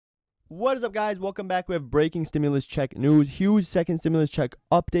What is up, guys? Welcome back. We have breaking stimulus check news. Huge second stimulus check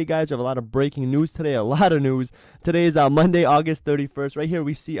update, guys. We have a lot of breaking news today. A lot of news. Today is Monday, August 31st. Right here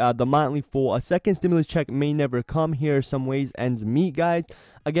we see the Motley Fool. A second stimulus check may never come. Here are some ways ends meet, guys.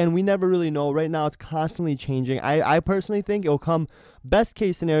 Again, we never really know. Right now, it's constantly changing. I personally think it will come best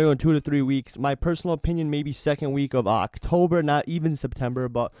case scenario in 2 to 3 weeks. My personal opinion, maybe second week of October, not even September.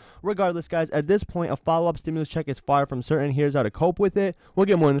 But regardless, guys, at this point, a follow-up stimulus check is far from certain. Here's how to cope with it. We'll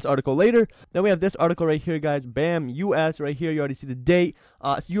get more in this article later. Then we have this article right here, guys. Bam, U.S. right here. You already see the date.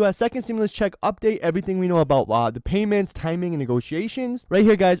 U.S. second stimulus check update. Everything we know about the payments, timing, and negotiations. Right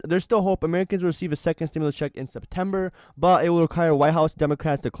here, guys, there's still hope. Americans will receive a second stimulus check in September, but it will require White House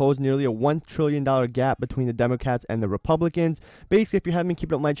Democrats to close nearly a $1 trillion gap between the Democrats and the Republicans. Basically, if you haven't been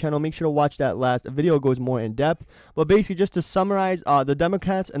keeping up my channel, make sure to watch that last video. It goes more in depth. But basically, just to summarize, the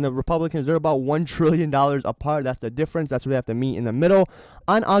Democrats and the Republicans, they're about $1 trillion apart. That's the difference. That's where they have to meet in the middle.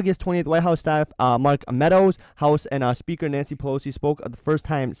 On August 20th, White House staff Mark Meadows, House and Speaker Nancy Pelosi spoke the first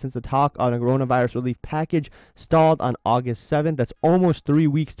time since the talk on a coronavirus relief package stalled on August 7th. That's almost 3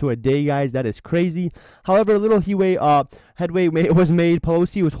 weeks to a day, guys. That is crazy. However, a little headway was made.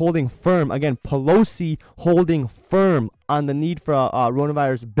 Pelosi was holding firm. Again, Pelosi holding firm on the need for a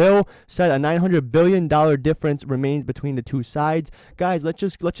coronavirus bill. Said a $900 billion difference remains between the two sides. Guys, let's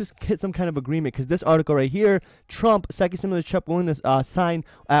just hit some kind of agreement, because this article right here, Trump second stimulus check willing to sign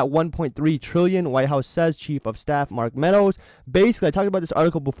at $1.3 trillion. White House says. Chief of Staff Mark Meadows. Basically, I talked about this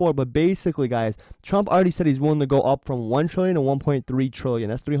article before, but basically, guys, Trump already said he's willing to go up from $1 trillion to $1.3 trillion.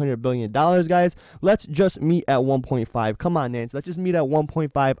 That's $300 billion, guys. Let's just meet at 1.5. Come on, Nancy. Let's just meet at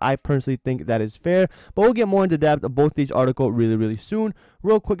 1.5. I personally think that is fair, but we'll get more into depth of both these articles really soon.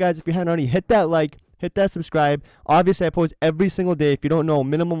 Real quick, guys, if you haven't already, hit that like, hit that subscribe. Obviously, I post every single day. If you don't know,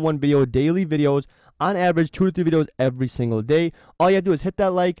 minimum 1 video, daily videos, on average 2 to 3 videos every single day. All you have to do is hit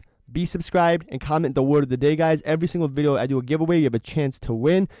that like, be subscribed, and comment the word of the day, guys. Every single video I do a giveaway. You have a chance to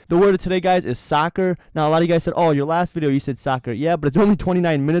win. The word of today, guys, is soccer. Now, a lot of you guys said, oh, your last video you said soccer. Yeah, but it's only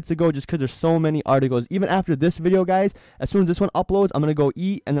 29 minutes ago, just because there's so many articles. Even after this video, guys, as soon as this one uploads, I'm gonna go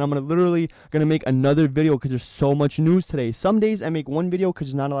eat, and then I'm gonna make another video, because there's so much news today. Some days I make one video because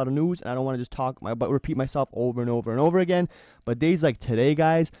there's not a lot of news, and I don't want to just repeat myself over and over and over again. But days like today,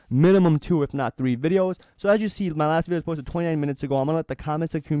 guys, minimum 2 if not 3 videos. So as you see, my last video was posted 29 minutes ago. I'm gonna let the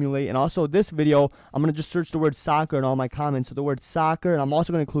comments accumulate. And also this video, I'm going to just search the word soccer in all my comments. So the word soccer, and I'm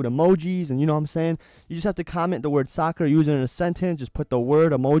also going to include emojis, and you know what I'm saying? You just have to comment the word soccer, use it in a sentence, just put the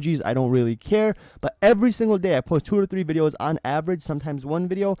word emojis. I don't really care. But every single day, I post 2 to 3 videos on average, sometimes 1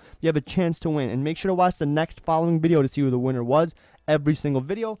 video. You have a chance to win. And make sure to watch the next following video to see who the winner was. Every single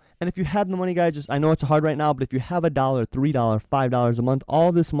video. And if you have the money, guys, I know it's hard right now, but if you have $1, $3, $5 a month,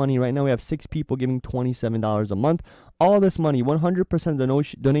 all this money right now, we have 6 people giving $27 a month. All this money, 100% of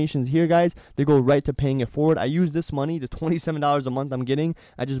the donations here, guys, they go right to paying it forward. I use this money, the $27 a month I'm getting,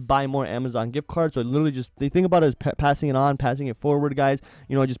 I just buy more Amazon gift cards. So I literally just, they think about it as passing it on, passing it forward, guys.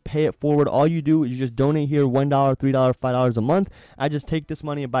 You know, just pay it forward. All you do is you just donate here $1, $3, $5 a month. I just take this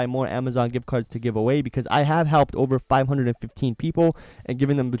money and buy more Amazon gift cards to give away, because I have helped over 515 people and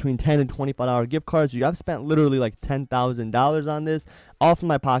giving them between $10 and $25 gift cards. So I've spent literally like $10,000 on this, all from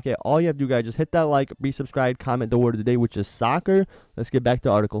my pocket. All you have to do, guys, just hit that like, be subscribed, comment the word of the day, which is soccer. Let's get back to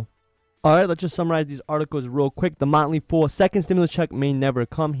the article. Alright, let's just summarize these articles real quick. The Motley Fool, second stimulus check may never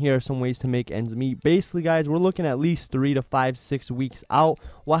come. Here are some ways to make ends meet. Basically, guys, we're looking at least 3 to 5, 6 weeks out.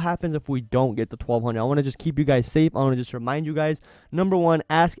 What happens if we don't get the $1,200? I want to just keep you guys safe. I want to just remind you guys, number one,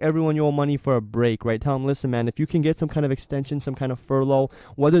 ask everyone you owe money for a break, right? Tell them, listen, man, if you can get some kind of extension, some kind of furlough,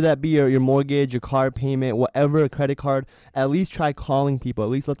 whether that be your mortgage, your car payment, whatever, a credit card, at least try calling people. At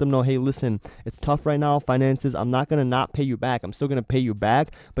least let them know, hey, listen, it's tough right now, finances. I'm not going to not pay you back. I'm still going to pay you back,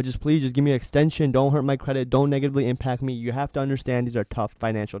 but just please just give me an extension. Don't hurt my credit. Don't negatively impact me. You have to understand these are tough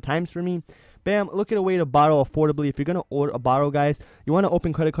financial times for me. Bam, look at a way to borrow affordably. If you're going to borrow, guys, you want to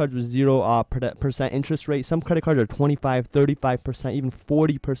open credit cards with 0% interest rate. Some credit cards are 25, 35%, even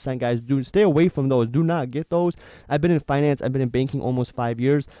 40%, guys. Do stay away from those. Do not get those. I've been in finance. I've been in banking almost 5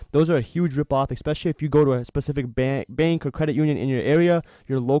 years. Those are a huge ripoff, especially if you go to a specific bank or credit union in your area,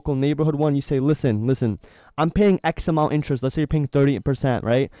 your local neighborhood one. You say, listen, I'm paying X amount interest. Let's say you're paying 30%,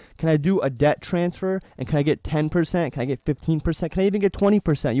 right? Can I do a debt transfer, and can I get 10%? Can I get 15%? Can I even get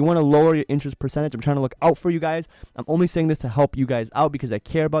 20%? You want to lower your interest percentage. I'm trying to look out for you guys. I'm only saying this to help you guys out because I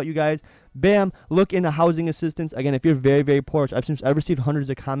care about you guys. Bam, look into housing assistance. Again, if you're very, very poor, I've received hundreds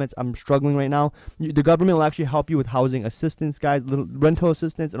of comments. I'm struggling right now. The government will actually help you with housing assistance, guys, little rental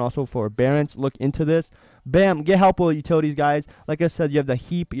assistance, and also forbearance. Look into this. Bam, get help with utilities, guys. Like I said, you have the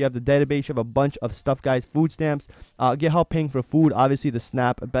HEAP, you have the database, you have a bunch of stuff, guys. Food stamps, get help paying for food. Obviously, the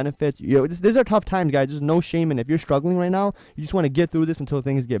SNAP benefits. These are tough times, guys. There's no shame in it. If you're struggling right now, you just want to get through this until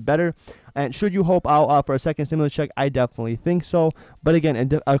things get better. And should you hope out for a second stimulus check? I definitely think so. But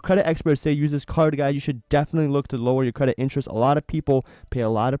again, our credit experts say use this card, guys. You should definitely look to lower your credit interest. A lot of people pay a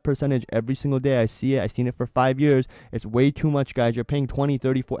lot of percentage every single day. I see it. I've seen it for 5 years. It's way too much, guys. You're paying 20,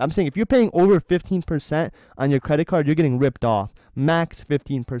 30, 40. I'm saying if you're paying over 15% on your credit card, you're getting ripped off. Max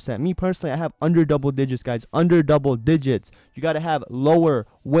 15%. Me personally, I have under double digits, guys. Under double digits. You got to have lower,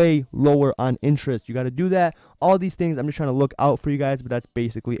 way lower on interest. You got to do that. All these things, I'm just trying to look out for you guys, but that's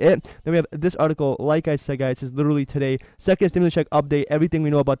basically it. Then we have this article. Like I said, guys, is literally today. Second stimulus check update. Everything we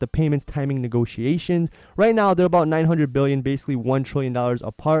know about the payments, timing, negotiations. Right now, they're about $900 billion, basically $1 trillion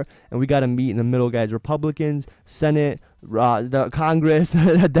apart, and we got to meet in the middle, guys. Republicans, Senate, the Congress,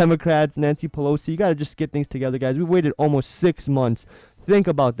 the Democrats, Nancy Pelosi. You got to just get things together, guys. We waited almost 6 months. Think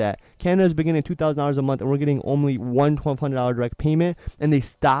about that. Canada's beginning $2,000 a month, and we're getting only one $1,200 direct payment, and they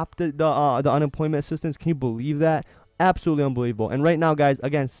stopped the unemployment assistance. Can you believe that? Absolutely unbelievable. And right now, guys,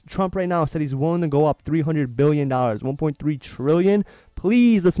 again, Trump right now said he's willing to go up $300 billion, $1.3 trillion.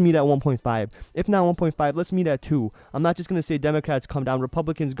 Please, let's meet at 1.5. If not 1.5, let's meet at 2. I'm not just going to say Democrats come down,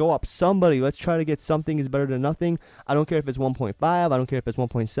 Republicans go up. Somebody, let's try to get something is better than nothing. I don't care if it's 1.5. I don't care if it's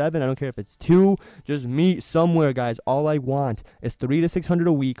 1.7. I don't care if it's 2. Just meet somewhere, guys. All I want is $300 to $600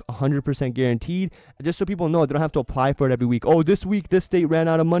 a week, 100% guaranteed. Just so people know, they don't have to apply for it every week. Oh, this week, this state ran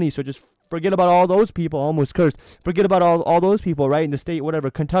out of money, so just forget about all those people. Almost cursed. Forget about all those people, right? In the state, whatever,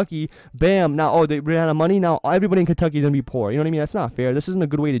 Kentucky, bam. Now, oh, they ran out of money. Now, everybody in Kentucky is going to be poor. You know what I mean? That's not fair. This isn't a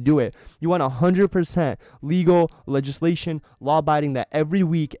good way to do it. You want 100% legal legislation, law-abiding, that every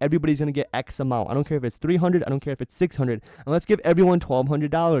week, everybody's going to get X amount. I don't care if it's $300. I don't care if it's $600. And let's give everyone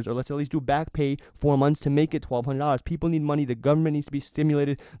 $1,200, or let's at least do back pay 4 months to make it $1,200. People need money. The government needs to be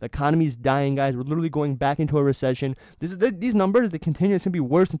stimulated. The economy's dying, guys. We're literally going back into a recession. These numbers, they continue. It's going to be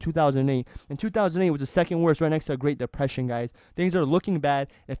worse than 2008. And 2008 was the second worst, right next to a Great Depression, guys. Things are looking bad.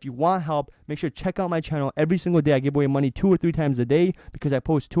 If you want help, make sure to check out my channel. Every single day, I give away money 2 or 3 times a day because I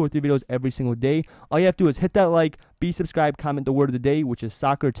post 2 or 3 videos every single day. All you have to do is hit that like, be subscribed, comment the word of the day, which is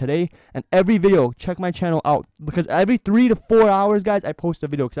soccer today. And every video, check my channel out because every 3 to 4 hours, guys, I post a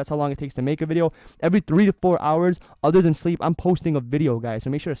video because that's how long it takes to make a video. Every 3 to 4 hours, other than sleep, I'm posting a video, guys. So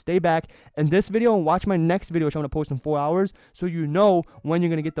make sure to stay back in this video and watch my next video, which I'm going to post in 4 hours, so you know when you're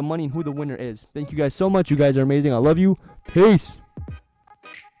going to get the money and who the winner is. Thank you guys so much. You guys are amazing. I love you. Peace.